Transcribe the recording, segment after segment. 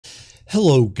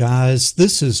Hello guys,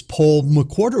 this is Paul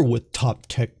McWhorter with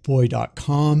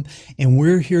TopTechBoy.com, and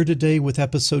we're here today with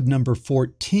episode number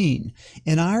 14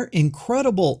 in our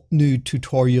incredible new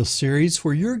tutorial series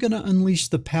where you're going to unleash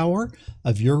the power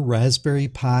of your Raspberry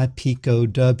Pi Pico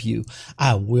W.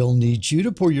 I will need you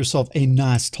to pour yourself a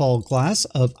nice tall glass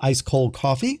of ice cold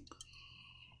coffee.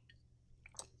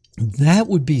 That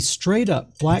would be straight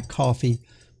up black coffee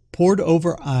poured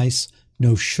over ice,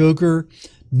 no sugar,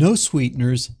 no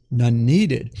sweeteners, none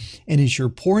needed. And as you're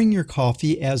pouring your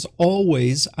coffee, as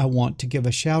always, I want to give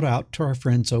a shout out to our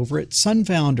friends over at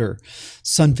Sunfounder.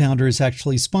 Sunfounder is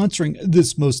actually sponsoring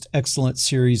this most excellent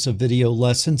series of video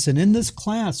lessons. And in this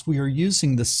class, we are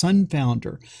using the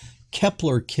Sunfounder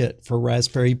Kepler kit for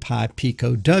Raspberry Pi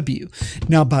Pico W.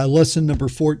 Now, by lesson number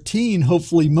 14,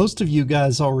 hopefully most of you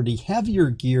guys already have your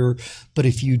gear, but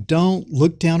if you don't,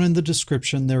 look down in the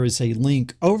description. There is a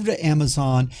link over to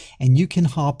Amazon, and you can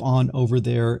hop on over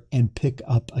there and pick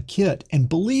up a kit. And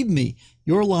believe me,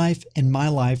 your life and my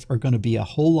life are going to be a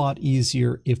whole lot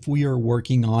easier if we are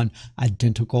working on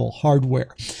identical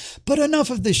hardware. But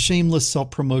enough of this shameless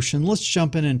self-promotion. Let's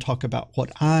jump in and talk about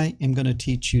what I am going to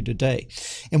teach you today.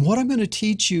 And what I'm going to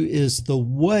teach you is the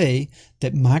way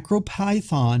that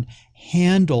Micropython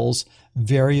handles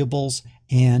variables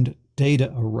and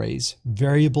data arrays,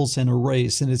 variables and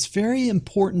arrays. And it's very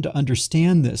important to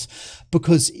understand this,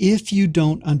 because if you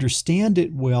don't understand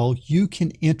it well, you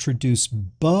can introduce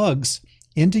bugs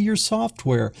into your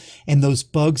software, and those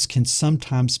bugs can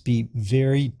sometimes be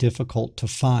very difficult to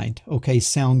find. Okay,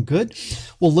 sound good?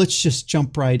 Well, let's just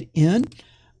jump right in.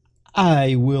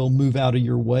 I will move out of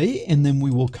your way, and then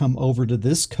we will come over to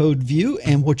this code view,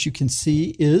 and what you can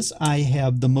see is I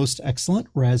have the most excellent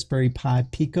Raspberry Pi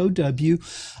Pico W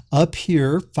up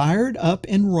here, fired up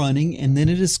and running, and then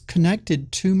it is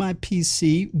connected to my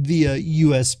PC via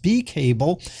USB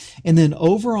cable. And then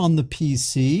over on the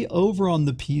PC,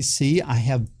 I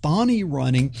have Thonny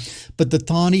running, but the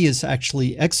Thonny is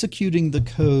actually executing the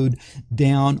code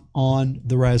down on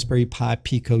the Raspberry Pi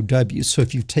Pico W. So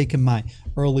if you've taken my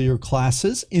earlier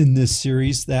classes in this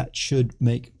series, that should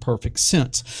make perfect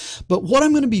sense. But what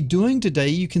I'm going to be doing today,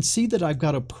 you can see that I've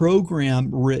got a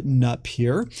program written up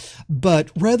here,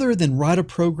 but rather than write a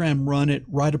program, run it,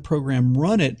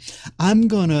 I'm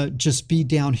going to just be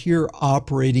down here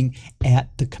operating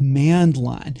at the command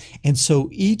line. And so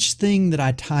each thing that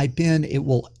I type in, it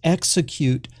will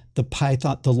execute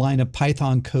the line of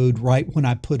Python code right when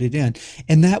I put it in.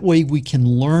 And that way we can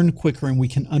learn quicker and we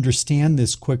can understand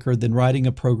this quicker than writing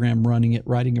a program, running it.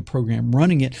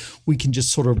 We can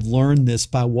just sort of learn this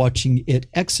by watching it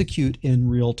execute in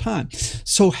real time.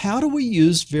 So how do we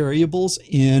use variables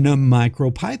in a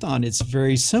Micropython? It's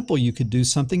very simple. You could do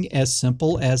something as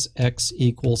simple as x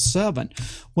equals 7.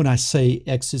 When I say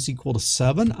x is equal to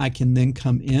 7, I can then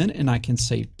come in and I can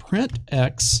say print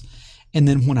x. And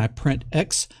then when I print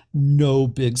x, no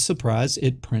big surprise,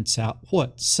 it prints out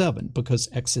what? 7, because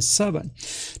x is 7.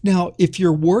 Now, if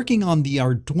you're working on the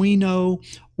Arduino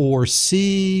or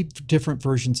C, different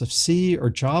versions of C or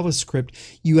JavaScript,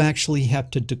 you actually have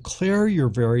to declare your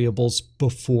variables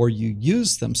before you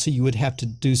use them. So you would have to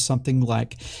do something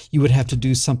like,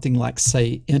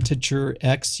 say, integer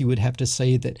x. You would have to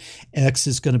say that x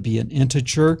is going to be an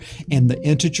integer, and the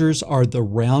integers are the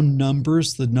round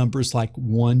numbers, the numbers like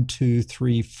 1, 2,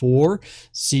 3, 4.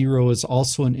 0 is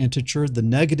also an integer. The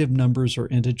negative numbers are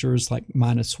integers like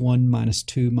 -1,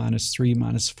 -2, -3,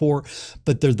 -4,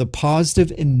 but they're the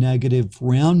positive and negative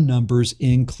round numbers,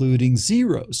 including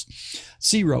zeros.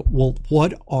 0, well,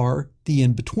 what are the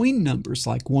in-between numbers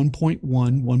like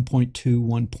 1.1, 1.2,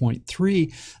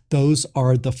 1.3? Those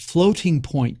are the floating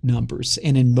point numbers.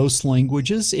 And in most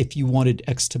languages, if you wanted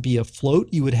x to be a float,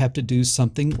 you would have to do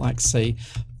something like, say,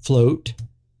 float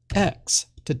x,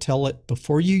 to tell it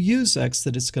before you use x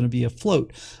that it's going to be a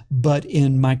float. But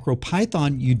in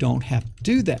Micropython, you don't have to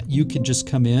do that. You can just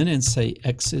come in and say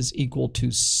x is equal to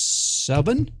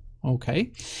 7. Okay.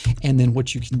 And then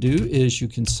what you can do is you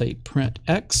can say print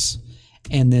x,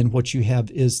 and then what you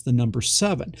have is the number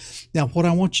 7. Now, what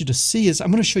I want you to see is, I'm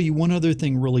going to show you one other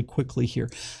thing really quickly here.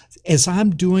 As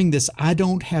I'm doing this, I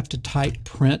don't have to type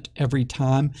print every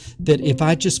time. That if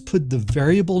I just put the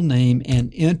variable name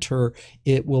and enter,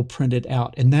 it will print it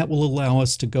out, and that will allow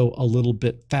us to go a little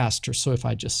bit faster. So if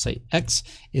I just say x,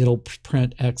 it'll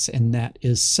print x, and that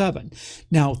is 7.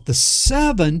 Now, the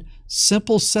 7,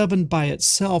 simple 7 by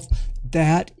itself,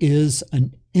 that is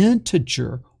an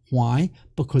integer. Why?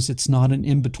 Because it's not an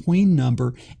in-between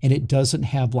number and it doesn't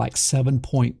have like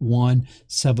 7.1,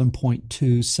 7.2,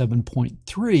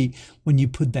 7.3. When you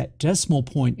put that decimal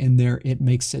point in there, it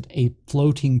makes it a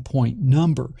floating point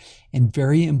number. And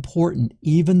very important,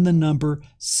 even the number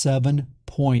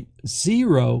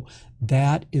 7.0,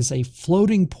 that is a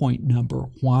floating point number.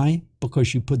 Why?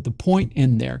 Because you put the point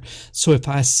in there. So if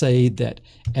I say that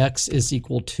x is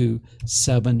equal to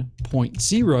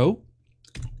 7.0,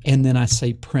 and then I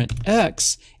say print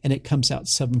x, and it comes out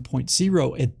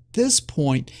 7.0, at this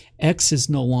point, x is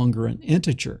no longer an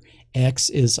integer. X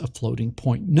is a floating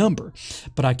point number.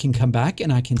 But I can come back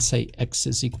and I can say x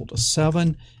is equal to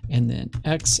 7, and then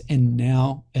x, and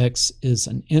now x is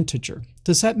an integer.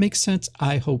 Does that make sense?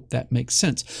 I hope that makes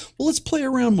sense. Well, let's play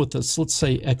around with this. Let's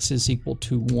say x is equal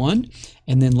to 1,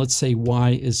 and then let's say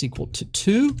y is equal to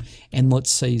 2, and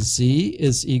let's say z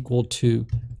is equal to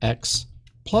x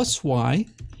plus y,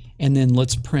 and then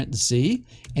let's print z.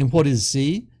 And what is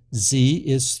z? Z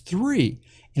is 3.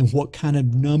 And what kind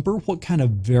of number, what kind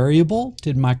of variable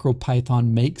did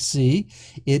Micropython make z?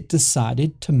 It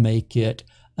decided to make it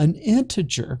an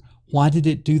integer. Why did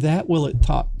it do that? Well, it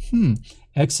thought,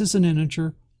 x is an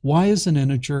integer, y is an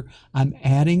integer. I'm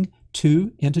adding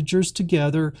two integers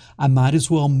together. I might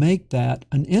as well make that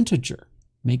an integer.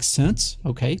 Makes sense?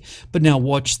 Okay. But now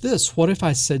watch this. What if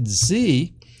I said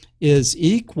z is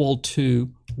equal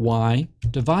to y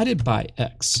divided by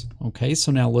x? Okay,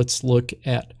 so now let's look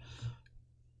at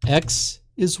x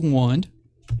is 1,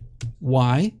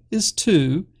 y is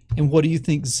 2, and what do you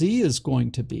think z is going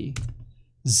to be?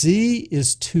 Z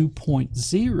is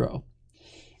 2.0.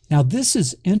 Now this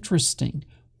is interesting.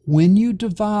 When you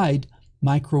divide,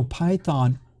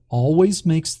 Micropython always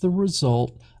makes the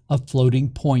result a floating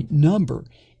point number.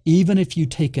 Even if you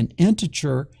take an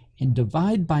integer and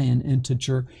divide by an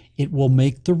integer, it will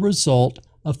make the result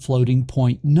a floating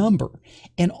point number.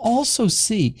 And also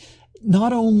see,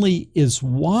 not only is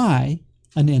y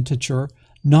an integer,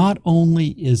 not only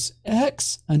is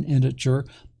x an integer,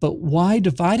 but y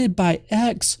divided by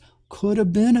x could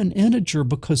have been an integer,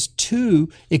 because 2,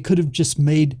 it could have just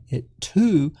made it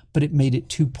 2, but it made it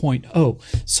 2.0.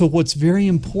 So what's very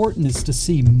important is to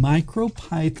see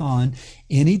Micropython,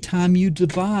 anytime you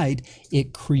divide,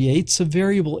 it creates a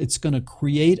variable. It's going to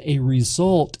create a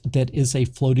result that is a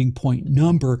floating point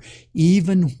number,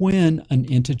 even when an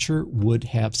integer would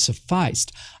have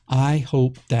sufficed. I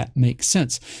hope that makes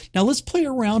sense. Now let's play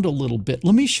around a little bit.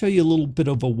 Let me show you a little bit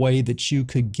of a way that you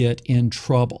could get in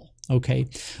trouble. Okay,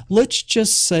 let's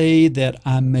just say that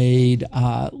I made,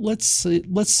 let's say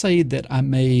I'm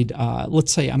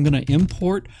going to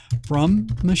import from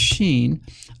machine.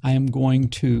 I am going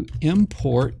to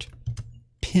import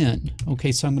pin.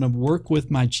 Okay, so I'm going to work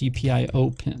with my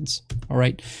GPIO pins. All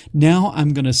right, now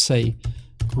I'm going to say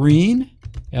green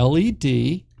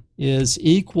LED is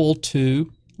equal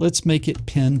to, let's make it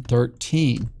pin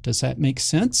 13. Does that make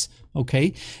sense?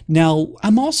 Okay, now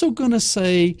I'm also going to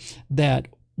say that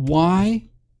y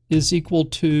is equal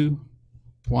to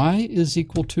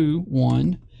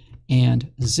 1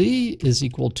 and z is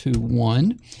equal to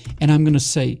 1, and I'm going to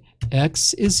say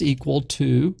x is equal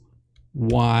to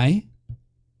y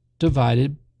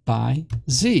divided by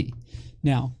z.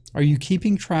 Now, are you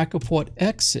keeping track of what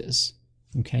x is?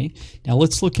 Okay, now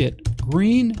let's look at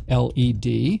green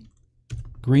LED.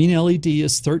 Green LED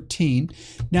is 13.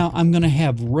 Now I'm going to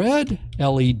have red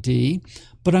LED,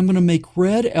 but I'm going to make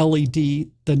red LED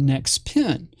the next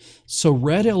pin. So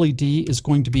red LED is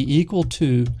going to be equal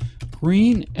to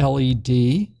green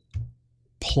LED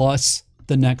plus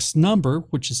the next number,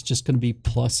 which is just going to be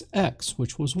plus x,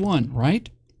 which was 1, right?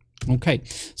 Okay,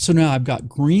 so now I've got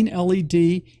green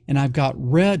LED and I've got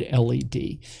red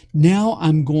LED. Now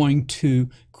I'm going to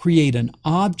create an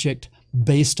object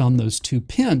based on those two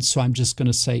pins. So I'm just going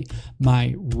to say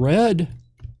my red,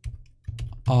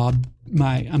 I'm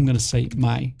going to say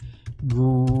my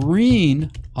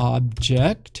green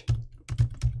object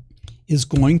is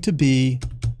going to be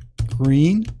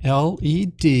green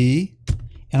LED,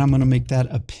 and I'm going to make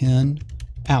that a pin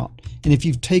out. And if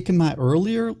you've taken my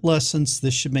earlier lessons,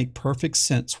 this should make perfect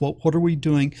sense. What are we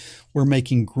doing? We're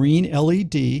making green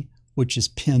LED, which is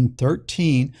pin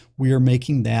 13. We are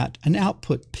making that an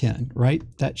output pin, right?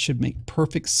 That should make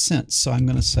perfect sense. So I'm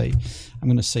going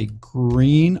to say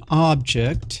green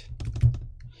object,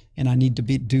 and I need to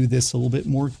do this a little bit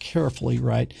more carefully,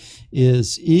 right?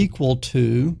 Is equal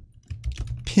to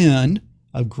pin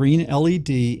of green LED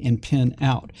and pin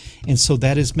out. And so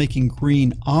that is making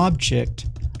green object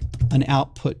an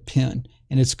output pin,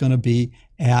 and it's going to be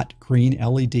at green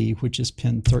LED, which is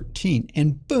pin 13,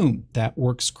 and boom, that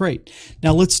works great.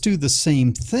 Now let's do the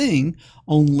same thing,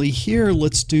 only here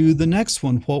let's do the next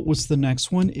one. What was the next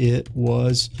one? It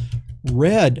was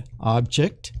red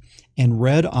object, and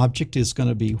red object is going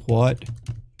to be what?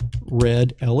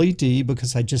 Red LED,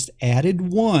 because I just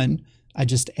added one. I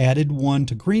just added one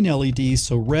to green LED,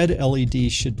 so red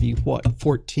LED should be what?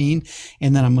 14,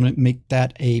 and then I'm going to make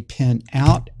that a pin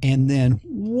out, and then,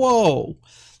 whoa,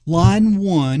 line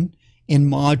 1 in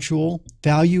module,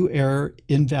 value error,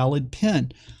 invalid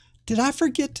pin. Did I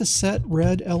forget to set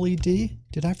red LED?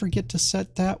 Did I forget to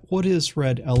set that? What is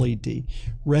red LED?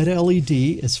 Red LED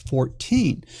is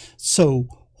 14. So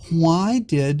why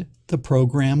did the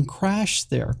program crash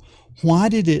there? Why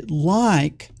did it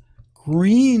like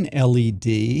green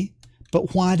LED,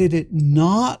 but why did it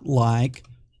not like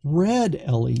red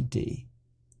LED?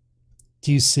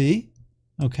 Do you see?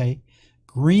 Okay,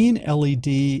 green LED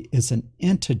is an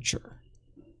integer,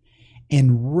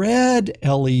 and red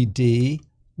LED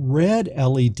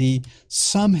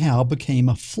somehow became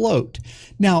a float.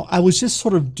 Now, I was just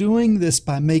sort of doing this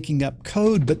by making up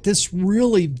code, but this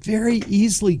really very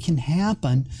easily can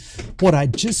happen. What I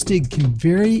just did can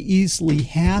very easily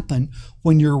happen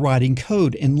when you're writing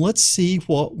code. And let's see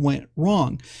what went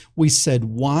wrong. We said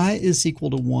y is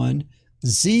equal to 1,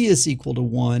 z is equal to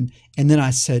 1, and then I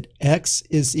said x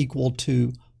is equal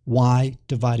to y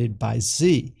divided by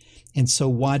z. And so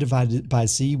y divided by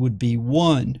z would be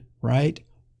 1, right?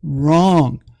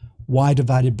 Wrong. Y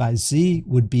divided by z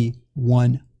would be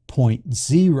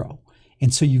 1.0.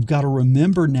 And so you've got to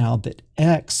remember now that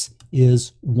x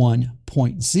is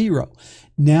 1.0.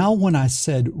 Now when I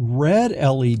said red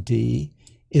LED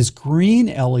is green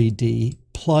LED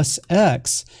plus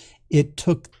x, it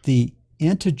took the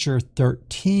integer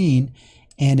 13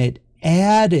 and it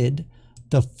added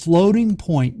the floating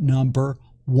point number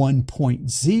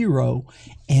 1.0,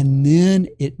 and then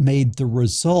it made the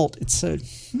result. It said,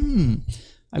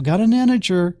 I've got an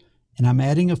integer and I'm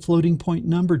adding a floating point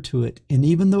number to it, and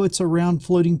even though it's a round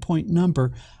floating point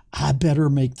number, I better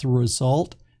make the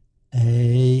result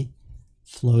a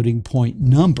floating point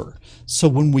number. So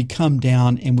when we come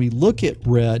down and we look at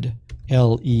red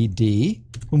LED,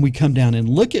 when we come down and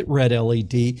look at red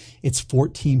LED, it's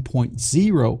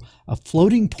 14.0, a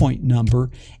floating point number,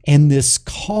 and this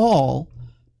call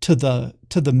to the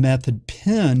method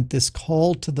pin,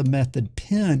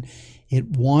 it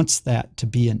wants that to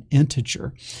be an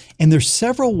integer. And there's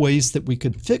several ways that we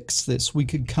could fix this. We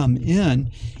could come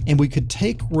in and we could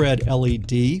take red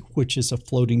LED, which is a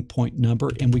floating point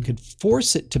number, and we could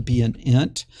force it to be an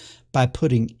int by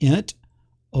putting int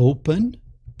open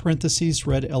parentheses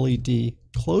red LED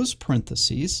close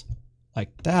parentheses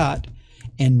like that.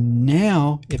 And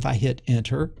now if I hit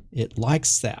enter, it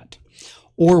likes that.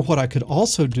 Or what I could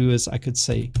also do is I could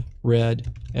say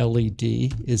red LED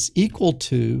is equal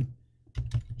to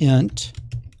int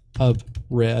of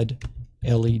red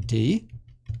LED.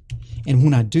 And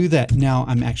when I do that, now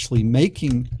I'm actually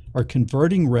making or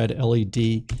converting red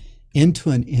LED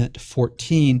into an int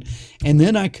 14. And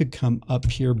then I could come up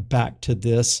here back to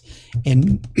this.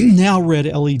 And now red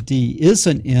LED is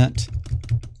an int,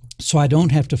 so I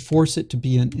don't have to force it to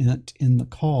be an int in the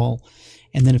call.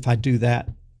 And then if I do that,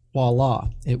 voila,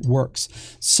 it works.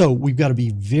 So we've got to be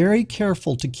very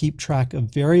careful to keep track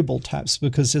of variable types,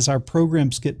 because as our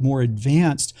programs get more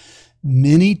advanced,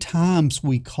 many times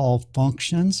we call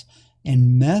functions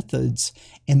and methods,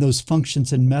 and those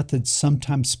functions and methods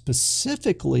sometimes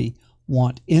specifically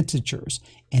want integers.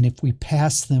 And if we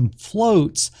pass them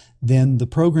floats, then the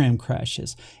program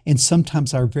crashes. And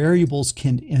sometimes our variables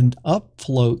can end up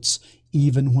floats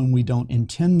even when we don't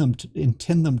intend them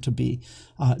to be.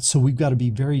 So we've got to be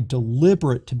very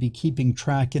deliberate to be keeping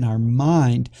track in our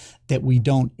mind that we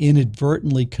don't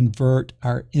inadvertently convert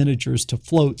our integers to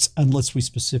floats unless we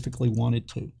specifically wanted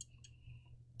to.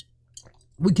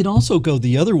 We can also go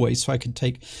the other way. So I could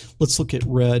take, let's look at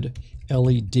red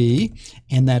LED,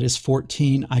 and that is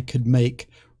 14. I could make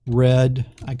red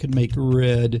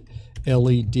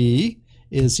LED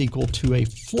is equal to a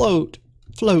float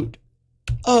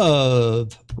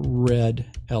of red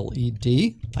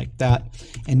LED, like that.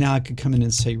 And now I could come in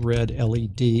and say red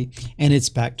LED, and it's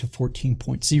back to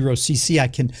 14.0. So you see, I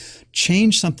can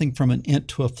change something from an int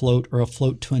to a float or a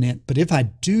float to an int. But if I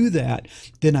do that,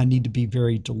 then I need to be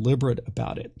very deliberate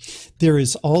about it. There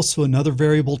is also another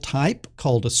variable type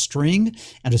called a string,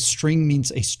 and a string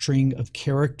means a string of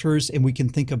characters. And we can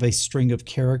think of a string of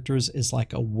characters as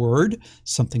like a word,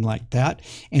 something like that.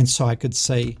 And so I could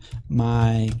say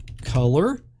my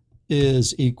color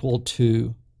is equal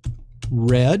to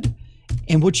red.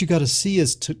 And what you got to see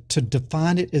is to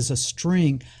define it as a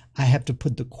string, I have to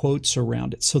put the quotes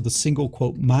around it. So the single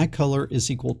quote, my color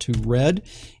is equal to red.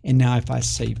 And now if I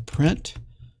say print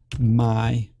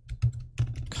my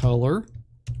color,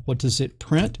 what does it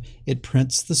print? It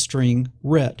prints the string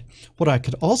red. What I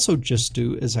could also just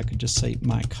do is I could just say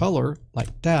my color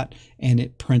like that, and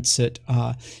it prints it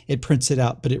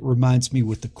out, but it reminds me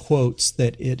with the quotes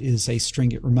that it is a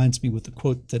string. It reminds me with the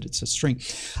quote that it's a string.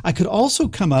 I could also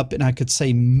come up and I could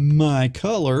say my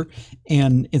color,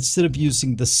 and instead of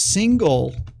using the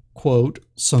single quote,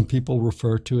 some people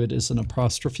refer to it as an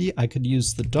apostrophe, I could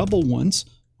use the double ones.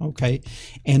 Okay,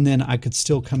 and then I could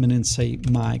still come in and say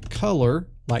my color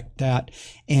like that,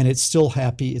 and it's still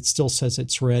happy. It still says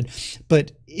it's red,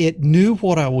 but it knew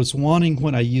what I was wanting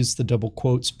when I used the double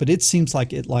quotes, but it seems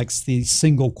like it likes the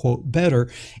single quote better.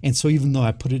 And so even though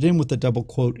I put it in with the double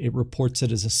quote, it reports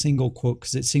it as a single quote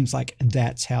because it seems like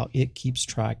that's how it keeps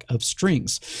track of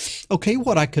strings. Okay,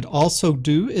 what I could also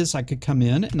do is I could come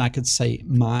in and I could say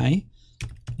my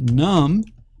num1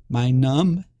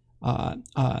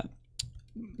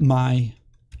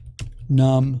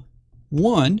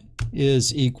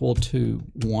 is equal to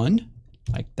 1,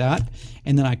 like that.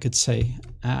 And then I could say,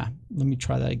 let me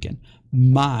try that again.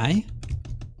 My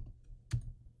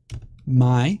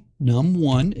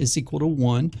num1 is equal to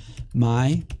 1.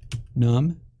 My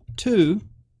num2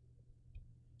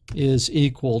 is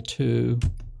equal to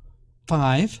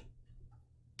 5.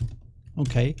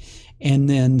 Okay. And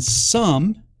then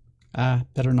sum,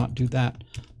 better not do that.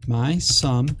 My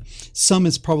sum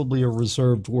is probably a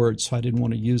reserved word, so I didn't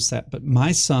want to use that, but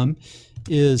my sum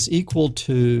is equal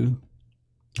to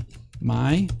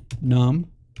my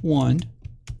num1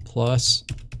 plus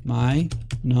my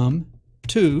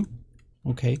num2.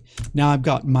 Okay, now I've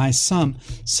got my sum.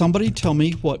 Somebody tell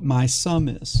me what my sum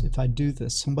is. If I do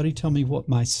this, somebody tell me what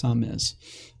my sum is.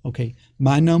 Okay,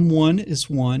 my num1 is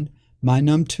 1, my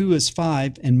num2 is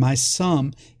 5, and my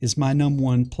sum is my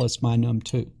num1 plus my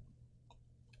num2.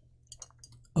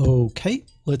 Okay,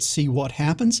 let's see what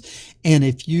happens. And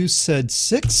if you said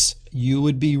 6, you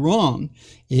would be wrong.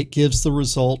 It gives the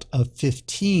result of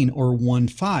 15 or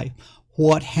 1-5.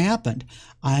 What happened?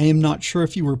 I am not sure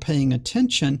if you were paying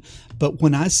attention, but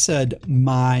when I said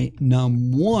my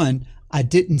num1, I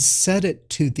didn't set it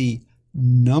to the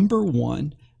number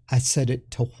 1. I set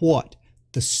it to what?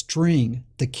 The string,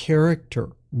 the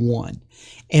character 1.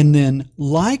 And then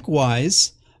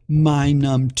likewise, my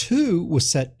num2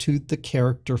 was set to the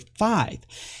character 5.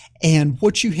 And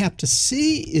what you have to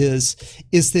see is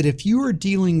that if you are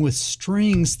dealing with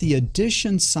strings, the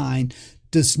addition sign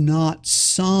does not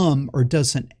sum or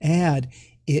doesn't add,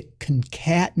 it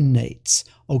concatenates.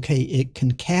 Okay, it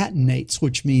concatenates,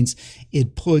 which means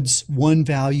it puts one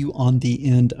value on the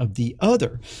end of the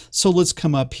other. So let's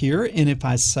come up here, and if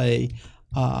I say,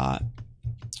 where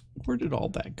did all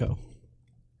that go?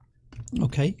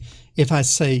 Okay, if I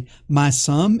say my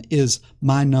sum is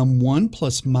my num1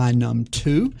 plus my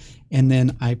num2, and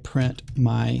then I print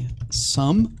my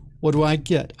sum, what do I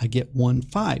get? I get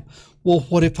 1-5. Well,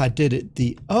 what if I did it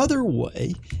the other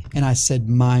way and I said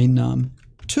my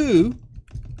num2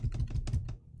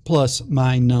 plus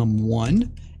my num1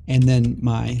 and then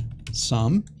my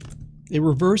sum? It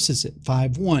reverses it,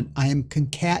 5-1. I am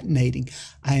concatenating.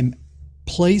 I am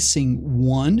placing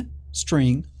one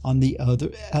string on the other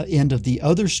end of the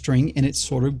other string, and it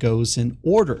sort of goes in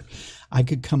order. I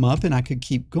could come up and I could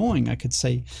keep going. I could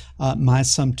say my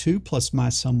sum2 plus my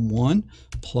sum1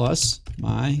 plus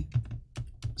my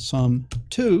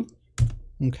sum2.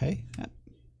 Okay,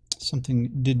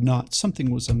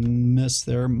 something was amiss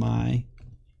there. My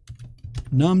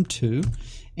num2,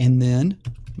 and then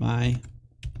my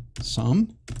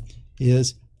sum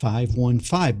is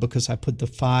 5-1-5 because I put the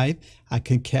 5, I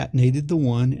concatenated the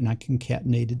 1, and I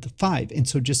concatenated the 5. And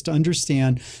so just to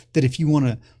understand that if you want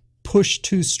to push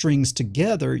two strings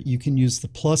together, you can use the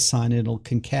plus sign, it'll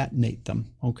concatenate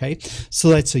them. Okay, so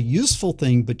that's a useful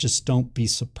thing, but just don't be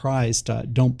surprised.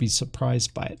 Don't be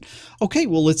surprised by it. Okay,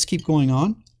 well, let's keep going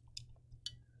on.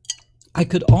 I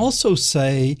could also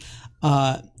say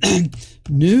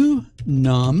new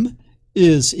num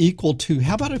is equal to,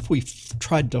 how about if we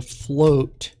tried to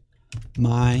float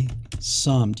my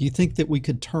sum? Do you think that we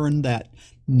could turn that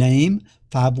name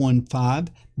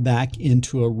 515 back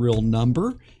into a real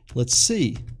number? Let's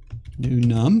see. New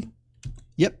num.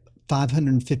 Yep,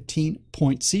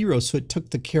 515.0. So it took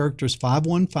the characters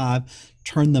 515,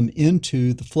 turned them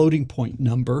into the floating point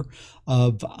number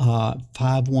of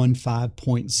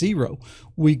 515.0.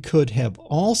 We could have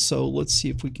also, let's see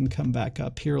if we can come back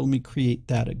up here. Let me create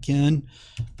that again.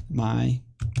 My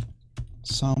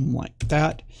sum like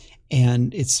that.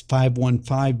 And it's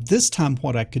 515. This time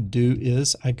what I could do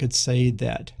is I could say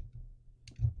that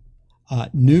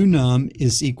new num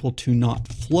is equal to not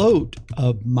float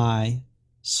of my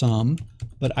sum,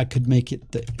 but I could make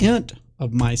it the int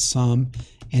of my sum,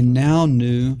 and now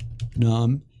new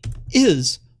num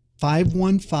is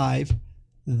 515,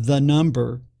 the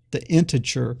number, the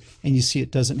integer, and you see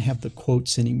it doesn't have the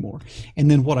quotes anymore. And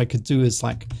then what I could do is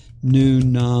like new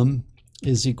num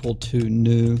is equal to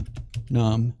new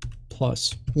num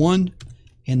plus 1,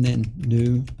 and then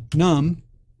new num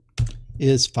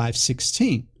is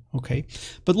 516. Okay,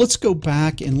 but let's go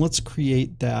back and let's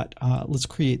create that. Let's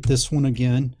create this one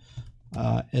again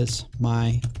as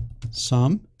my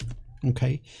sum.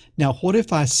 Okay, now what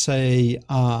if I say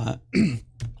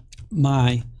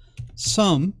my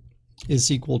sum is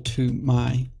equal to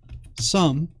my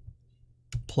sum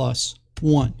plus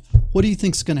 1? What do you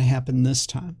think is going to happen this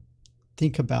time?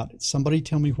 Think about it. Somebody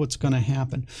tell me what's going to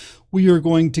happen. We are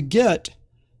going to get,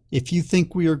 if you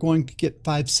think we are going to get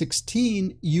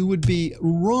 516, you would be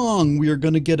wrong. We are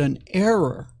going to get an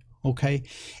error, okay?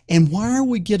 And why are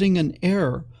we getting an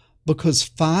error? Because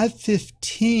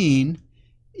 515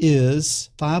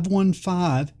 is,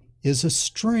 515 is a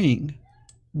string.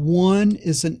 1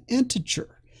 is an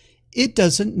integer. It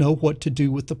doesn't know what to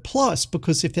do with the plus,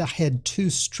 because if I had two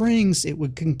strings, it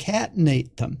would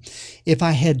concatenate them. If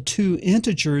I had two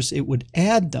integers, it would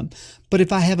add them. But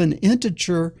if I have an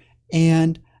integer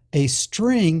and a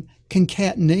string,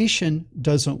 concatenation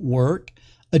doesn't work,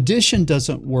 addition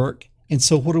doesn't work, and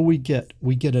so what do we get?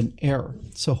 We get an error.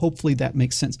 So hopefully that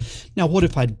makes sense. Now what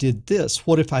if I did this?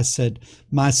 What if I said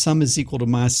my sum is equal to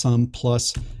my sum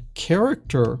plus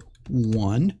character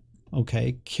 1,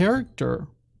 okay, character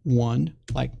 1,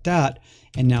 like that,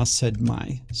 and now said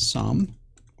my sum?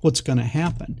 What's going to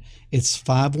happen? It's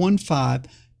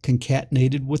 515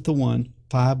 concatenated with the 1,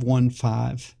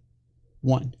 515,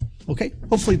 1. Okay,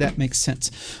 hopefully that makes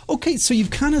sense. Okay, so you've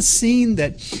kind of seen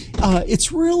that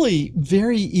it's really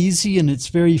very easy and it's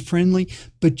very friendly,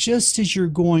 but just as you're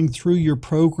going through your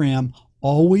program,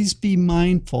 always be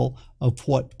mindful of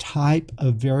what type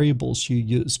of variables you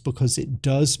use, because it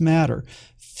does matter.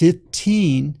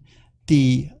 15,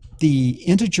 the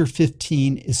integer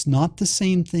 15 is not the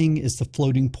same thing as the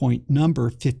floating point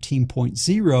number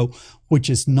 15.0, which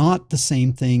is not the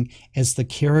same thing as the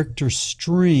character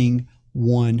string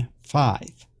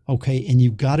 15. Okay, and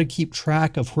you've got to keep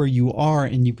track of where you are,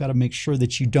 and you've got to make sure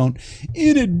that you don't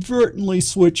inadvertently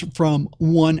switch from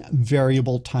one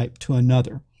variable type to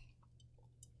another.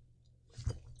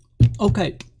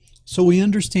 Okay, so we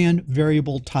understand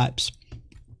variable types.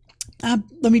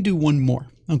 Let me do one more.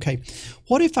 Okay,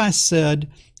 what if I said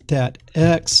that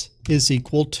x is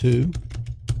equal to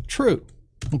true?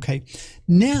 Okay,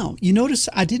 now you notice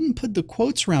I didn't put the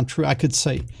quotes around true. I could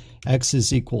say x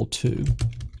is equal to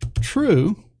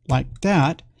true, like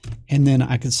that, and then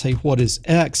I could say what is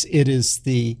x? It is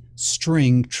the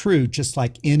string true, just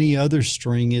like any other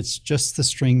string. It's just the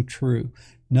string true,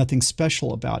 nothing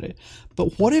special about it.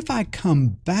 But what if I come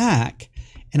back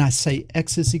and I say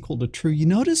x is equal to true? You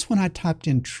notice when I typed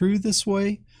in true this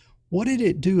way, what did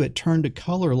it do? It turned a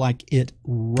color like it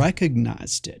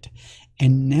recognized it.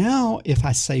 And now if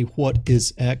I say what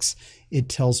is x, it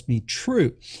tells me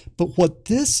true. But what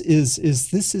this is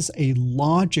this is a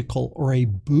logical or a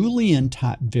Boolean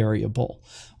type variable.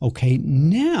 Okay,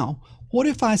 now what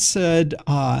if I said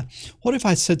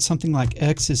something like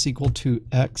x is equal to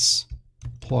x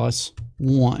plus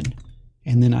 1,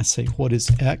 and then I say what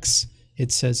is x?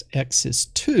 It says x is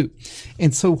 2.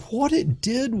 And so what it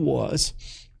did was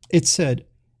it said,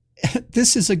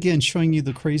 this is again showing you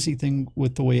the crazy thing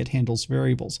with the way it handles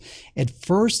variables. At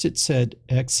first it said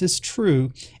x is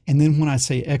true, and then when I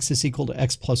say x is equal to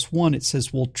x plus 1, it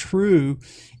says, well, true,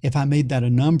 if I made that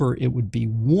a number, it would be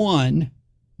 1,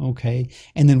 okay?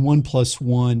 And then 1 plus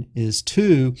 1 is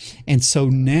 2, and so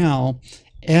now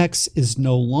x is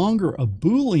no longer a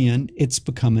Boolean, it's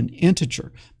become an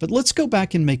integer. But let's go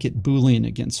back and make it Boolean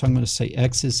again. So I'm going to say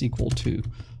x is equal to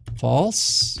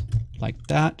false, like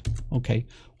that. Okay,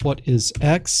 what is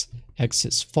x? X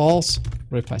is false.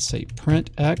 What if I say print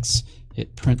x?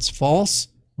 It prints false.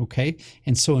 Okay,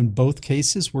 and so in both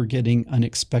cases we're getting an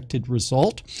expected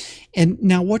result. And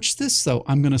now watch this though.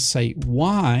 I'm going to say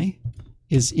y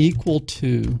is equal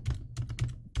to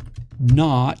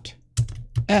not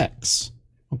x.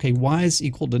 Okay, y is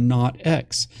equal to not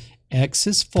x. X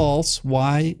is false,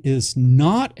 y is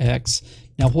not x.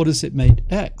 Now what does it make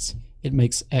x? It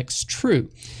makes x true.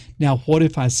 Now what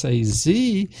if I say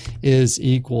z is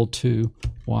equal to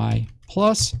y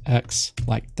plus x,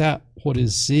 like that? What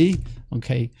is z?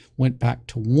 Okay, went back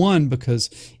to 1 because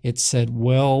it said,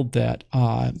 well, that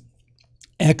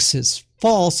x is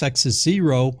false, x is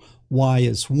 0, y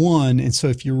is 1. And so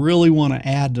if you really want to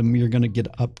add them, you're going to get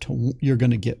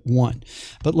 1.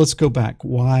 But let's go back.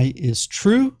 Y is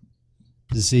true,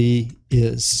 z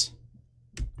is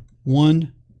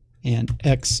 1, and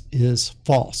x is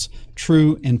false.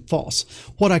 True and false.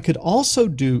 What I could also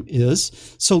do is,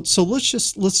 so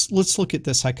let's look at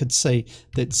this. I could say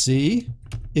that z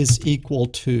is equal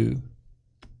to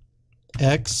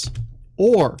x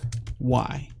or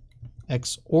y.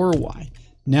 X or y.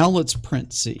 Now let's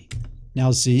print z.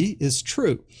 Now z is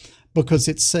true because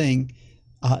it's saying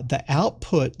the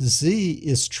output z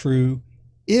is true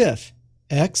if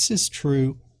x is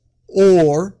true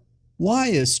or y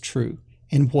is true.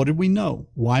 And what did we know?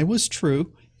 Y was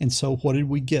true, and so what did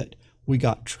we get? We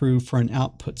got true for an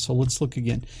output. So let's look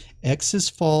again. X is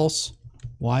false,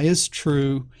 y is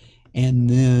true, and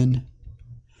then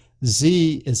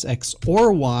z is x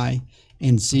or y,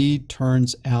 and z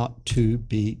turns out to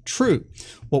be true.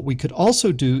 What we could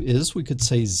also do is we could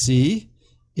say z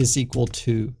is equal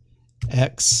to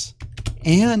x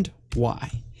and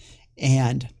y.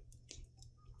 And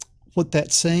what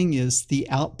that's saying is the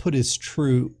output is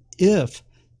true if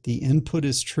the input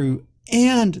is true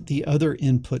and the other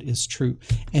input is true.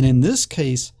 And in this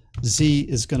case, z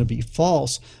is going to be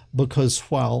false because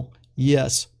while,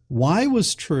 yes, y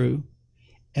was true,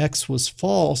 x was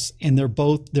false, and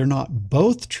they're not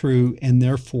both true, and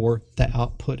therefore the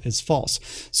output is false.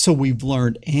 So we've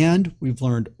learned and, we've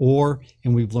learned or,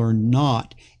 and we've learned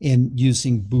not in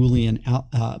using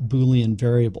Boolean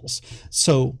variables.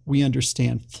 So we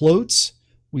understand floats,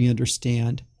 we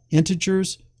understand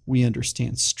integers, we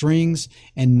understand strings,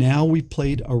 and now we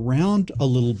played around a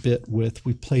little bit with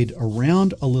the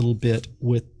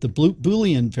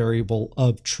Boolean variable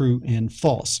of true and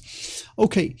false.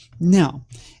 Okay, now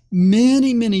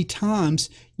many times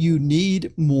you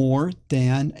need more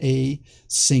than a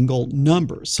single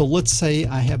number. So let's say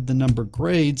I have the number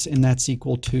grades, and that's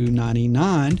equal to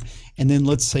 99, and then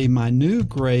let's say my new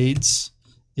grades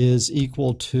is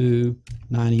equal to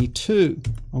 92.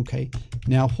 Okay,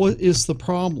 now what is the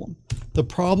problem? The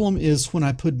problem is when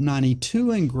I put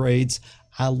 92 in grades,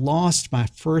 I lost my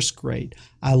first grade.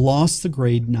 I lost the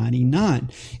grade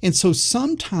 99. And so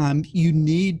sometimes you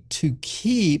need to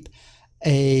keep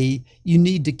a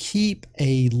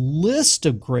list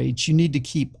of grades. You need to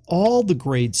keep all the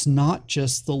grades, not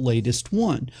just the latest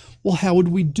one. Well, how would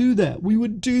we do that? We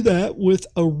would do that with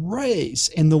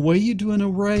arrays. And the way you do an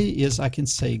array is I can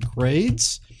say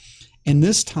grades, and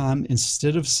this time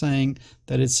instead of saying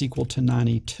that it's equal to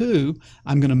 92,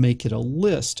 I'm going to make it a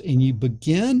list. And you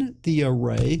begin the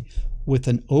array with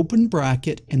an open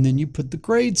bracket, and then you put the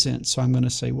grades in. So I'm going to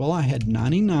say, well, I had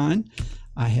 99,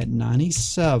 I had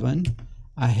 97,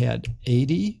 I had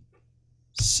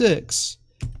 86,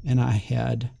 and I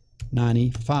had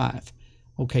 95.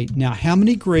 Okay, now how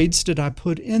many grades did I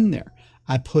put in there?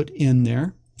 I put in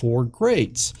there 4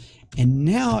 grades. And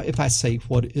now if I say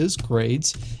what is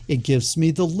grades, it gives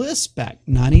me the list back,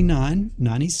 99,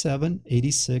 97,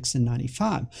 86, and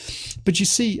 95. But you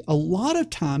see, a lot of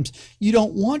times you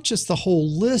don't want just the whole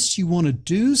list. You want to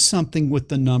do something with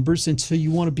the numbers, and so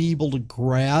you want to be able to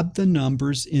grab the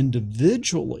numbers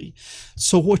individually.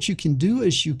 So what you can do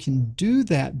is you can do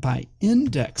that by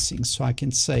indexing. So I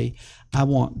can say I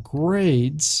want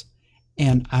grades,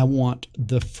 and I want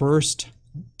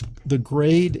the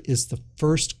grade is the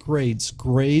first grades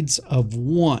of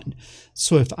 1.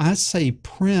 So if I say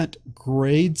print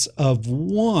grades of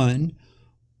 1,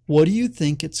 what do you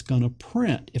think it's going to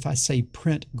print? If I say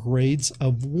print grades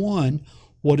of 1,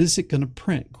 what is it going to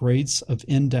print? Grades of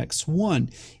index 1.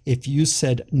 If you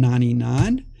said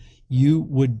 99, you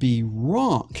would be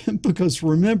wrong because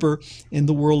remember, in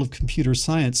the world of computer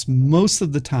science, most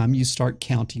of the time you start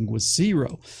counting with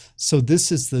 0. So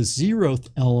this is the 0th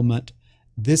element.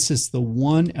 This is the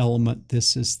 1 element,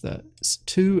 this is the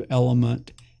 2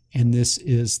 element, and this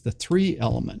is the 3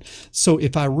 element. So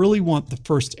if I really want the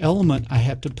first element, I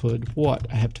have to put what?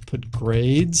 I have to put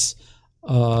grades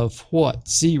of what?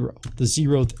 0. The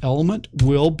 0th element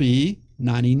will be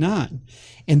 99.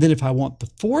 And then if I want the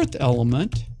 4th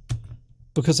element,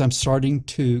 because I'm starting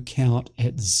to count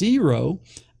at 0,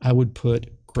 I would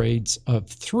put grades of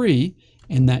 3,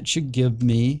 and that should give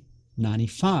me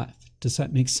 95. Does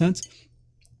that make sense?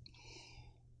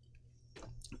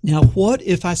 Now, what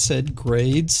if I said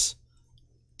grades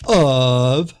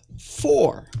of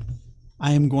 4?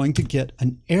 I am going to get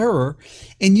an error,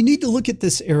 and you need to look at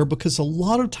this error because a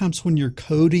lot of times when you're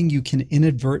coding, you can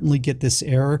inadvertently get this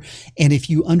error, and if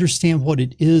you understand what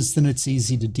it is, then it's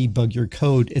easy to debug your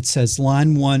code. It says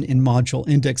line 1 in module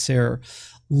index error,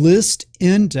 list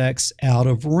index out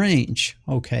of range.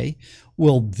 Okay,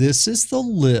 well, this is the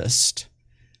list.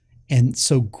 And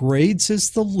so grades is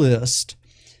the list,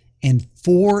 and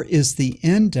 4 is the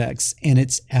index, and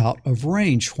it's out of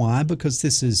range. Why? Because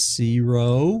this is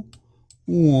 0,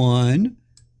 1,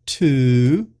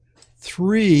 2,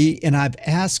 3, and I've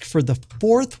asked for the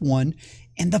 4th one,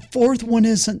 and the 4th one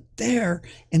isn't there,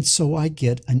 and so I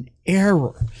get an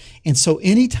error. And so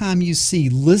anytime you see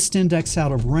list index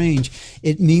out of range,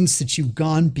 it means that you've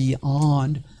gone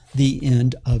beyond the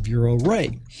end of your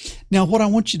array. Now what I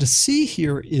want you to see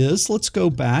here is, let's go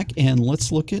back and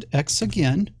let's look at X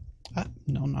again.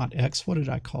 No, not X. What did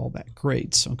I call that?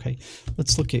 Grades. Okay,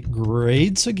 let's look at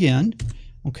grades again.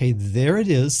 Okay, there it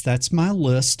is. That's my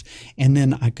list. And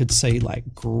then I could say like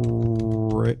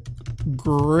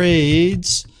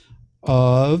grades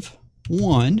of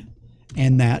 1,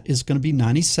 and that is going to be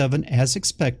 97 as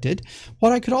expected.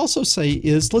 What I could also say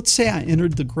is, let's say I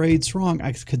entered the grades wrong.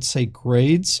 I could say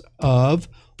grades of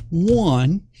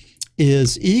 1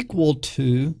 is equal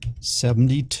to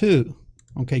 72.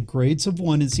 Okay, grades of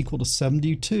 1 is equal to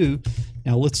 72.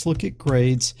 Now let's look at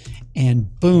grades,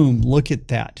 and boom, look at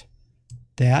that.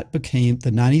 That became, the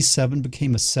 97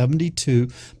 became a 72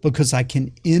 because I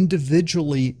can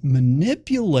individually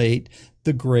manipulate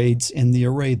the grades in the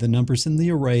array. The numbers in the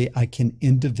array I can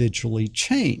individually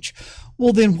change.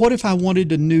 Well, then what if I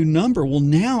wanted a new number? Well,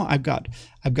 now I've got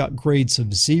grades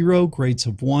of 0, grades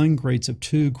of 1, grades of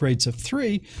 2, grades of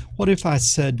 3. What if I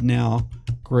said now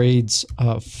grades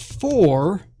of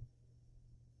 4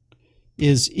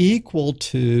 is equal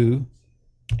to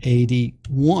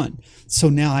 81. So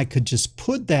now I could just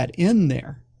put that in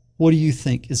there. What do you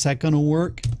think? Is that going to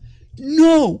work?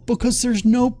 No, because there's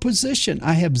no position.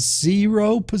 I have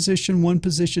 0 position, 1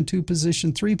 position, 2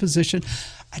 position, 3 position.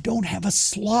 I don't have a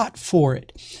slot for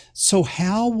it. So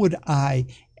how would I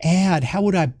add, how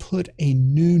would I put a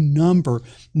new number,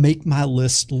 make my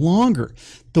list longer?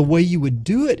 The way you would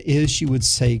do it is you would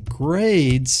say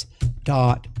grades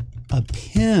dot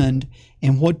append.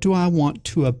 And what do I want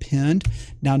to append?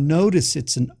 Now notice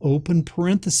it's an open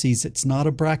parentheses. It's not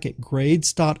a bracket.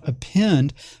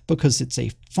 Grades.append, because it's a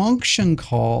function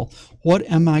call. What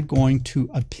am I going to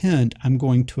append? I'm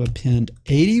going to append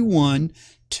 81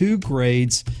 to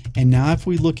grades. And now if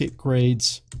we look at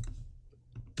grades,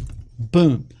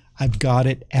 boom, I've got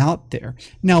it out there.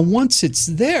 Now once it's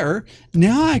there,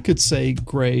 now I could say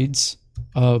grades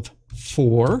of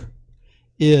 4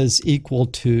 is equal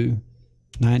to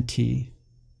 93,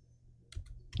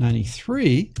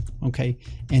 okay,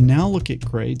 and now look at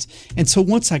grades. And so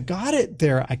once I got it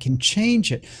there, I can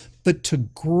change it. But to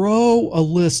grow a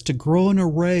list, to grow an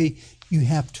array, you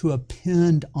have to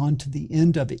append onto the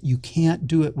end of it. You can't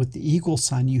do it with the equal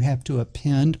sign. You have to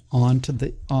append onto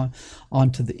the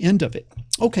end of it.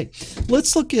 Okay,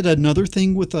 let's look at another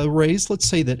thing with arrays. Let's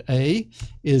say that A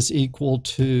is equal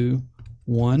to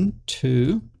 1,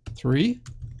 2, 3,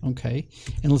 okay,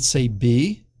 and let's say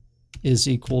B is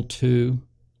equal to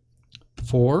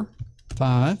 4,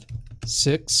 5,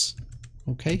 6,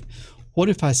 okay. What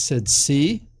if I said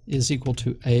C is equal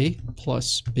to A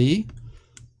plus B?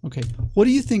 Okay, what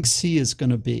do you think C is going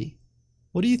to be?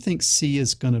 What do you think C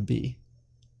is going to be?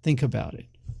 Think about it.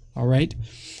 All right.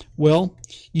 Well,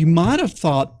 you might have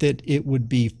thought that it would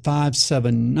be 5,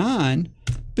 7, 9,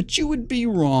 but you would be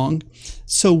wrong.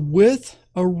 So with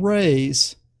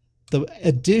arrays, the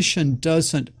addition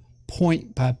doesn't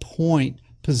point by point,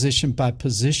 position by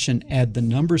position, add the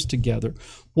numbers together.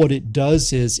 What it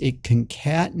does is it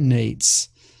concatenates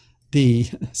the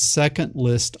second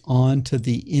list onto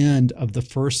the end of the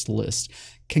first list.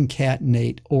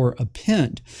 Concatenate or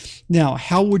append. Now,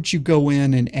 how would you go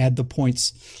in and add the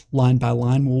points line by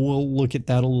line? Well, we'll look at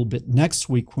that a little bit next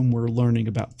week when we're learning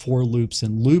about for loops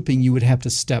and looping. You would have to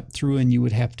step through and you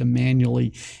would have to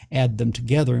manually add them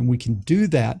together, and we can do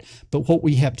that. But what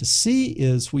we have to see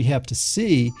is we have to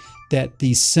see that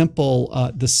the simple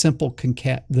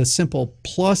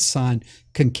plus sign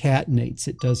concatenates.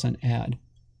 It doesn't add.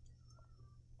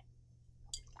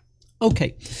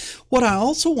 Okay, what I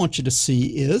also want you to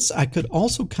see is I could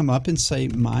also come up and say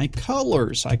my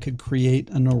colors. I could create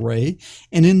an array,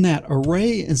 and in that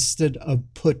array, instead of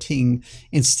putting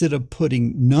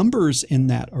numbers in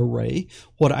that array,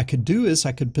 what I could do is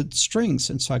I could put strings.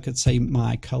 And so I could say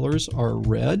my colors are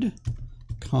red,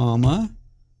 comma,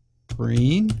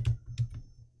 green,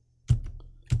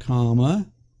 comma,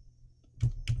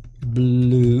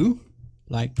 blue,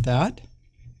 like that.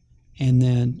 And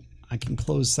then I can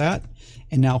close that.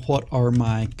 And now what are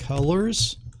my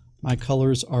colors? My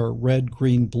colors are red,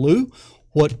 green, blue.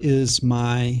 What is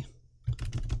my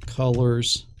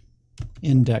colors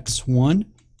index 1?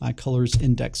 My colors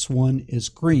index 1 is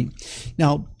green.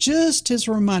 Now, just as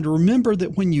a reminder, remember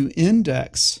that when you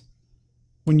index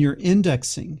when you're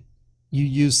indexing, you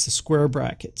use the square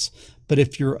brackets. But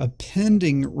if you're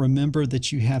appending, remember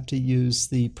that you have to use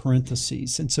the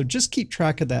parentheses. And so just keep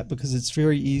track of that because it's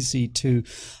very easy to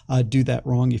do that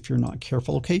wrong if you're not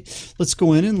careful. Okay, let's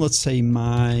go in and let's say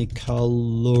my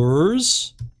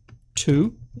colors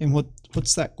 2. And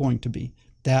what's that going to be?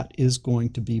 That is going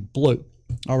to be blue.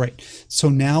 All right, so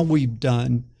now we've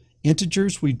done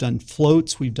integers, we've done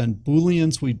floats, we've done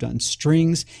booleans, we've done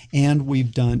strings, and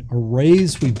we've done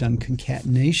arrays, we've done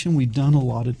concatenation, we've done a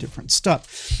lot of different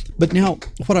stuff. But now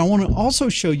what I want to also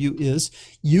show you is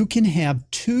you can have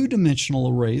two-dimensional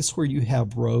arrays where you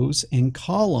have rows and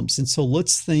columns. And so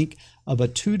let's think of a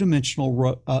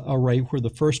two-dimensional array where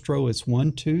the first row is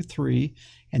 1, 2, 3,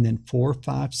 and then 4,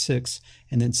 5, 6,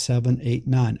 and then 7, 8,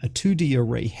 9. A 2D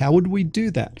array. How would we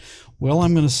do that? Well,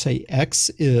 I'm going to say x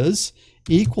is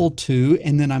equal to,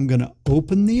 and then I'm going to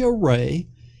open the array.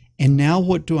 And now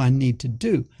what do I need to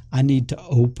do? I need to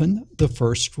open the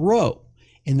first row.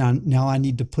 And now I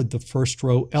need to put the first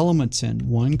row elements in.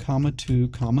 1, 2,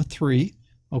 3.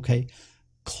 Okay.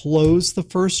 Close the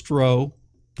first row,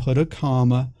 put a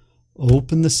comma,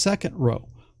 open the second row.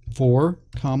 4,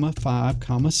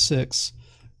 5, 6.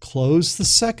 Close the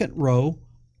second row,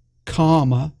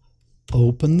 comma,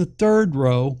 open the third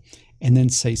row, and then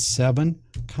say 7,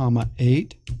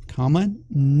 8,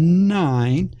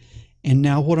 9. And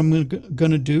now what I'm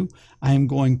going to do, I am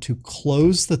going to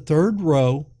close the third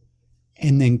row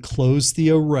and then close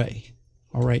the array.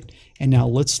 All right, and now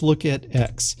let's look at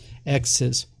x. X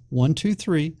is 1, 2,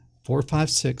 3, 4, 5,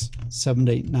 6, 7,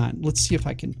 8, 9. Let's see if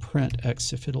I can print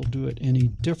x, if it'll do it any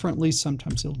differently.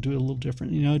 Sometimes it'll do it a little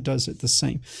different. You know, it does it the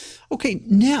same. Okay,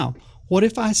 now, what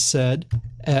if I said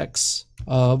x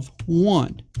of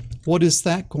 1? What is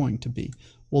that going to be?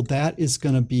 Well, that is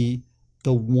going to be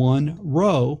the one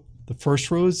row. The first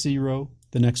row is 0,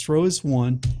 the next row is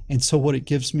 1, and so what it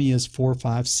gives me is 4,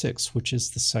 5, 6, which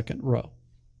is the second row.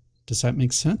 Does that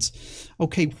make sense?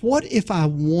 Okay, what if I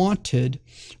wanted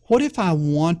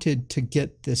to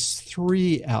get this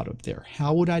 3 out of there?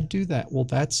 How would I do that? Well,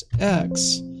 that's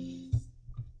x.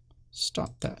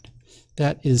 Stop that.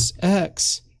 That is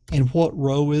x. And what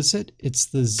row is it? It's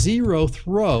the 0th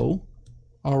row.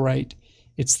 All right,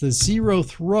 it's the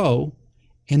 0th row.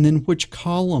 And then which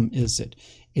column is it?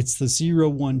 It's the 0,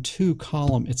 1, 2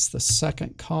 column. It's the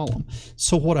second column.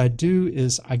 So what I do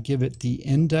is I give it the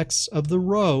index of the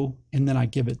row, and then I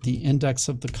give it the index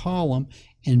of the column,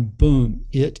 and boom,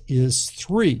 it is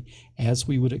 3, as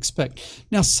we would expect.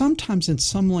 Now, sometimes in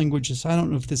some languages, I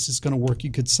don't know if this is going to work,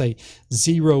 you could say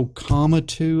 0,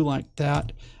 2 like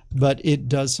that. But it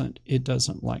doesn't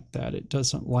like that. It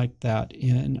doesn't like that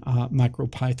in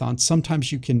Micropython.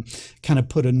 Sometimes you can kind of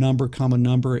put a number, comma,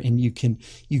 number, and you can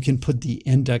put the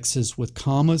indexes with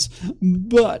commas.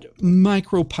 But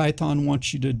Micropython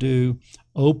wants you to do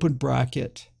open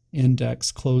bracket,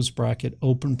 index, close bracket,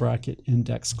 open bracket,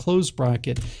 index, close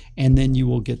bracket, and then you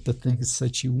will get the things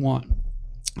that you want.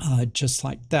 Just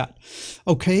like that.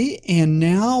 Okay, and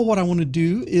now what I want to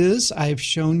do is I've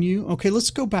shown you, okay, let's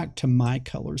go back to my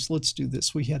colors. Let's do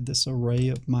this. We had this array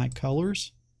of my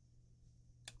colors.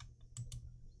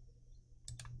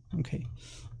 Okay,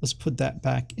 let's put that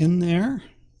back in there.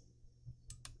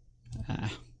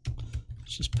 Let's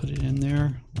just put it in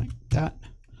there like that.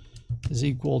 Is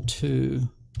equal to,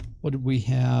 what did we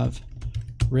have?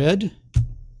 Red,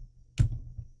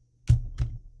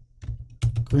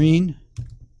 green,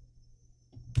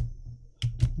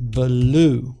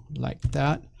 blue, like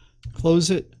that.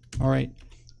 Close it. All right.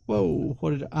 Whoa,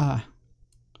 what did I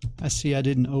see I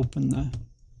didn't open the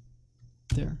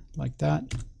there, like that.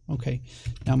 Okay,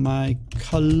 now my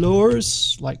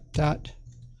colors, like that,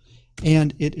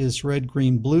 and it is red,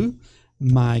 green, blue.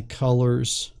 My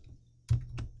colors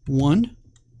 1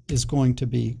 is going to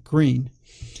be green.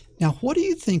 Now what do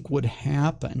you think would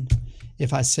happen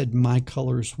if I said my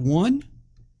colors 1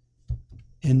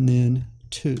 and then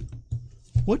 2?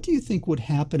 What do you think would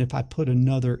happen if I put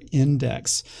another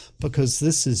index? Because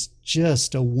this is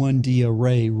just a 1D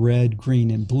array, red, green,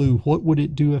 and blue. What would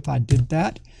it do if I did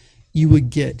that? You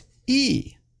would get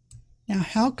E. Now,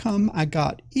 how come I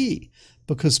got E?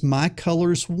 Because my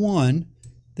color's 1.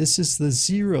 This is the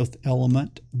 0th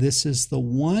element. This is the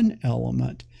 1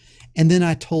 element. And then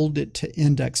I told it to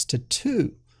index to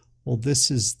 2. Well,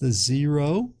 this is the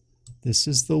 0. This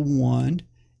is the 1.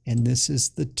 And this is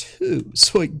the 2.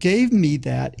 So it gave me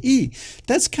that E.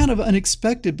 That's kind of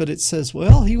unexpected, but it says,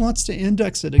 well, he wants to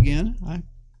index it again.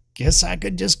 guess I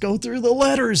could just go through the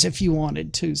letters if you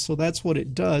wanted to. So that's what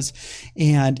it does.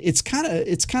 And it's kind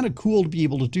of cool to be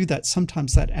able to do that.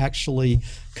 Sometimes that actually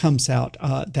comes out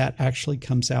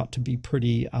to be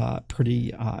pretty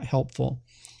helpful.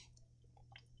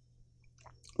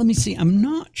 Let me see. I'm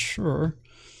not sure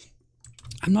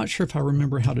if I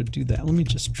remember how to do that. Let me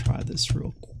just try this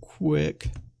real quick.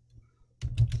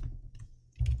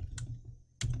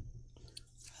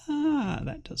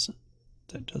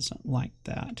 That doesn't like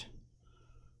that.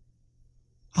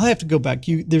 I'll have to go back.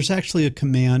 There's actually a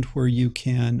command where you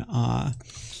can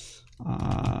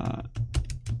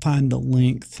find the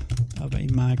length of a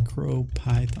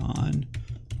Micropython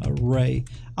array.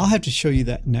 I'll have to show you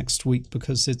that next week,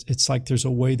 because it's like there's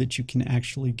a way that you can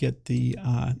actually get the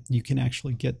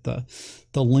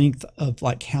length of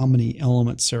like how many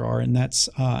elements there are, and that's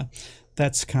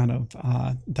kind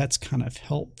of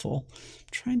helpful. I'm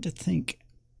trying to think.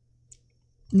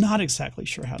 Not exactly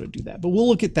sure how to do that, but we'll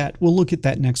look at that. We'll look at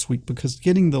that next week, because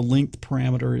getting the length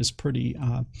parameter is pretty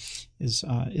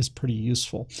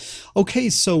useful. Okay,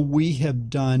 so we have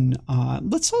done.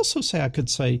 Let's also say I could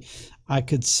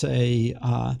say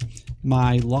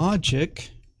my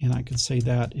logic, and I could say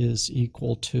that is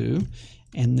equal to,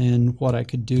 and then what I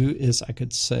could do is I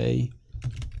could say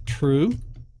true,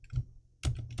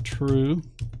 true,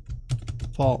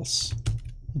 false.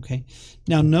 Okay.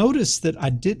 Now notice that I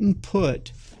didn't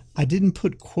put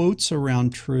quotes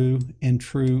around true and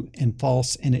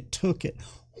false, and it took it.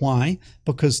 Why?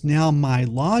 Because now my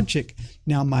logic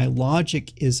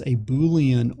is a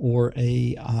Boolean or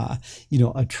a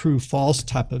true false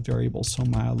type of variable. So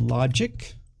my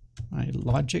logic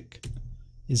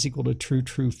is equal to true,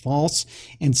 true, false.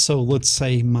 And so let's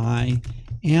say my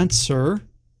answer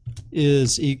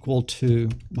is equal to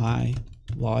my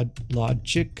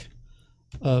logic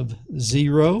of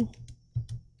 0,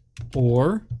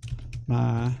 or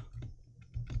my,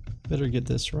 better get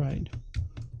this right,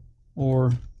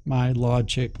 or my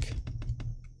logic,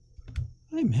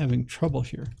 I'm having trouble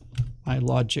here, my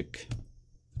logic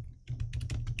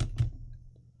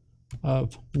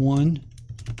of 1,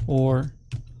 or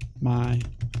my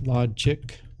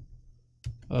logic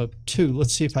of 2.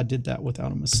 Let's see if I did that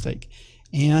without a mistake.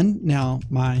 And now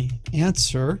my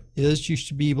answer is, you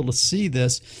should be able to see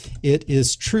this, it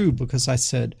is true, because I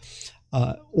said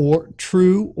or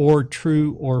true,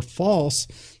 or false.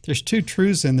 There's two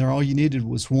trues in there. All you needed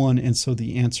was one, and so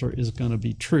the answer is going to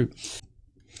be true.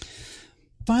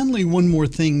 Finally, one more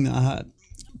thing.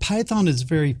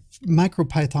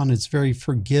 Micropython is very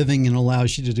forgiving and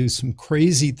allows you to do some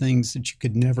crazy things that you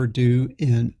could never do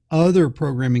in other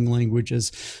programming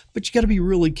languages, but you got to be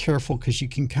really careful, because you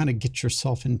can kind of get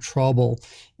yourself in trouble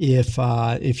if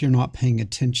you're not paying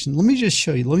attention. Let me just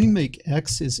show you. Let me make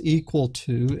x is equal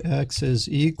to,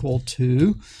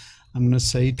 I'm going to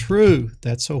say true.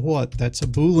 That's a what? That's a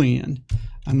Boolean.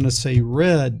 I'm going to say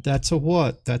red. That's a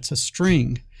what? That's a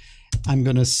string. I'm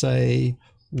going to say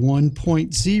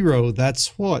 1.0,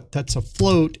 that's what? That's a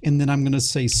float. And then I'm going to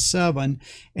say 7,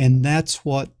 and that's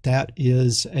what? That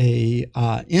is a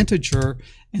integer.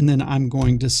 And then I'm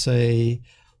going to say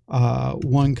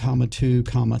 1, 2,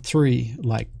 3,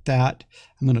 like that.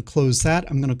 I'm going to close that.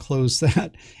 I'm going to close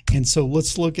that. And so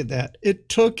let's look at that. It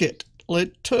took it.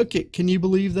 It took it. Can you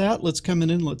believe that? Let's come in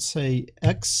and let's say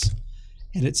x,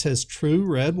 and it says true,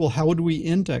 red. Well, how would we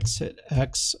index it?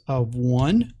 X of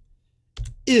 1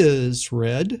 is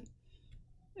red,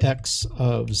 x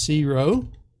of 0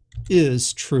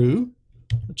 is true.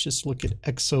 Let's just look at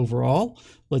x overall.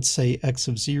 Let's say x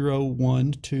of 0,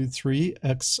 1, 2, 3,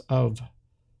 x of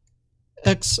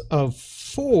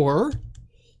 4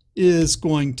 is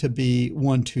going to be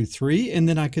 1, 2, 3, and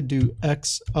then I could do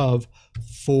x of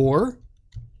 4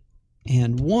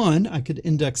 and 1. I could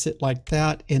index it like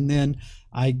that, and then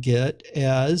I get,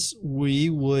 as we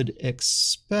would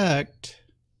expect,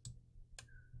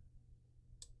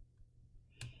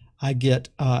 I get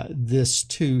this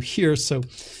 2 here. So,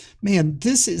 man,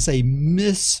 this is a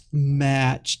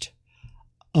mismatched,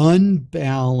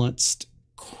 unbalanced,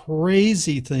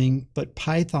 crazy thing, but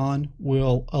Python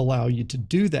will allow you to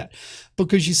do that.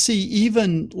 Because you see,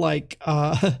 even like,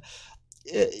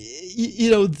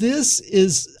 this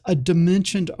is a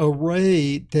dimensioned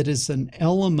array that is an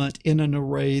element in an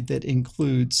array that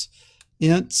includes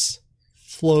ints,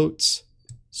 floats,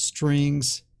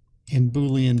 strings, and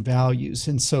Boolean values.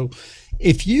 And so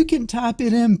if you can type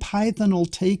it in, Python will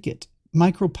take it.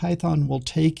 Micropython will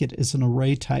take it as an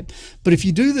array type. But if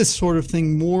you do this sort of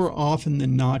thing more often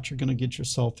than not, you're going to get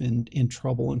yourself in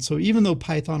trouble. And so even though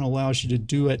Python allows you to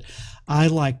do it, I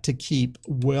like to keep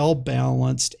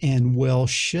well-balanced and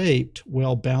well-shaped,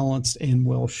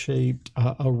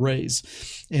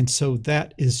 arrays. And so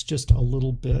that is just a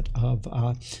little bit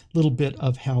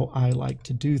of how I like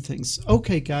to do things.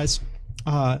 Okay, guys,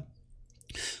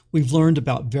 we've learned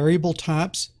about variable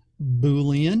types,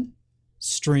 Boolean,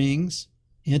 strings,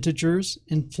 integers,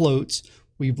 and floats.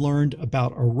 We've learned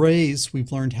about arrays.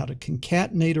 We've learned how to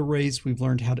concatenate arrays. We've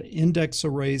learned how to index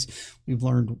arrays. We've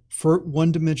learned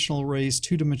one-dimensional arrays,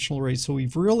 two-dimensional arrays. So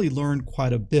we've really learned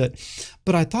quite a bit.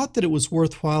 But I thought that it was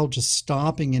worthwhile just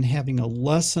stopping and having a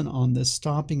lesson on this,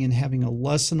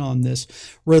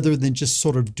 rather than just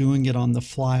sort of doing it on the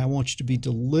fly. I want you to be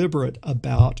deliberate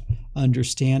about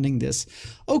understanding this.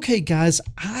 Okay, guys,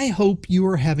 I hope you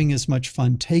are having as much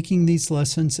fun taking these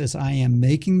lessons as I am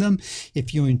making them.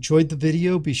 If you enjoyed the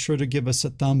video, be sure to give us a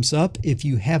thumbs up. If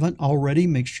you haven't already,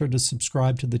 make sure to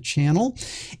subscribe to the channel.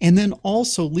 And then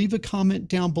also leave a comment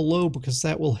down below, because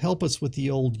that will help us with the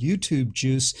old YouTube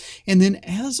juice. And then,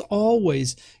 as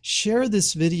always, share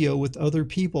this video with other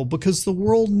people, because the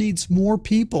world needs more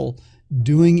people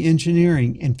doing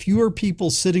engineering and fewer people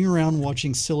sitting around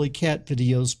watching silly cat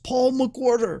videos. Paul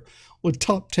McWhorter with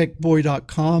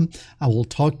TopTechBoy.com. I will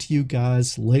talk to you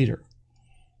guys later.